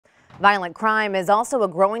Violent crime is also a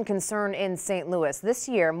growing concern in St. Louis. This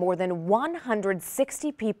year, more than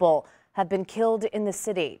 160 people have been killed in the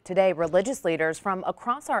city. Today, religious leaders from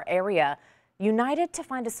across our area united to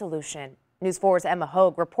find a solution. News 4's Emma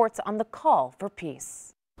Hogue reports on the call for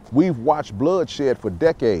peace. We've watched bloodshed for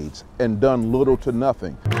decades and done little to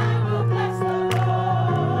nothing.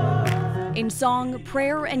 In song,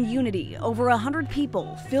 prayer, and unity, over 100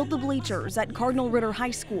 people filled the bleachers at Cardinal Ritter High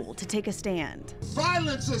School to take a stand.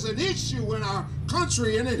 Violence is an issue in our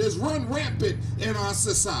country, and it has run rampant in our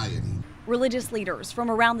society. Religious leaders from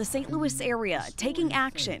around the St. Louis area taking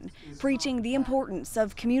action, preaching the importance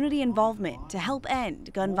of community involvement to help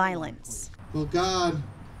end gun violence. Well, God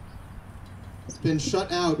has been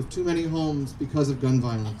shut out of too many homes because of gun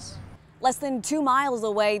violence. Less than 2 miles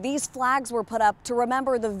away, these flags were put up to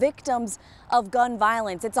remember the victims of gun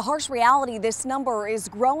violence. It's a harsh reality. This number is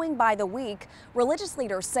growing by the week. Religious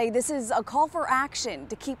leaders say this is a call for action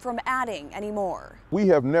to keep from adding any more. We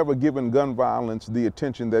have never given gun violence the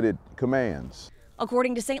attention that it commands.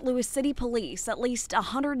 According to St. Louis City Police, at least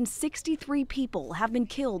 163 people have been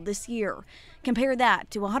killed this year. Compare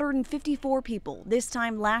that to 154 people this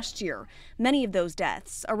time last year. Many of those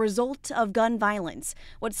deaths a result of gun violence,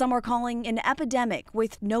 what some are calling an epidemic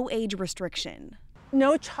with no age restriction.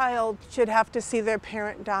 No child should have to see their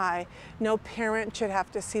parent die. No parent should have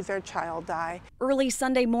to see their child die. Early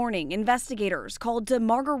Sunday morning, investigators called to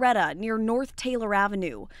Margaretta near North Taylor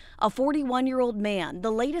Avenue. A 41-year-old man,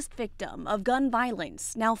 the latest victim of gun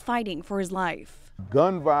violence, now fighting for his life.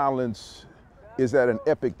 Gun violence is at an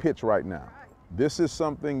epic pitch right now. This is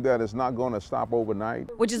something that is not going to stop overnight.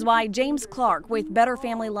 Which is why James Clark with Better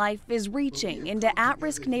Family Life is reaching into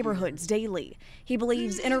at-risk neighborhoods daily. He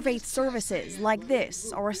believes interfaith services like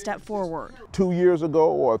this are a step forward. 2 years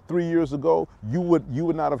ago or 3 years ago, you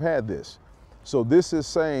would not have had this. So this is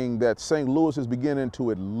saying that St. Louis is beginning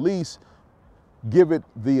to at least give it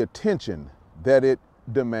the attention that it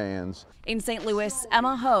demands. In St. Louis,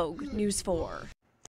 Emma Hogue, News 4.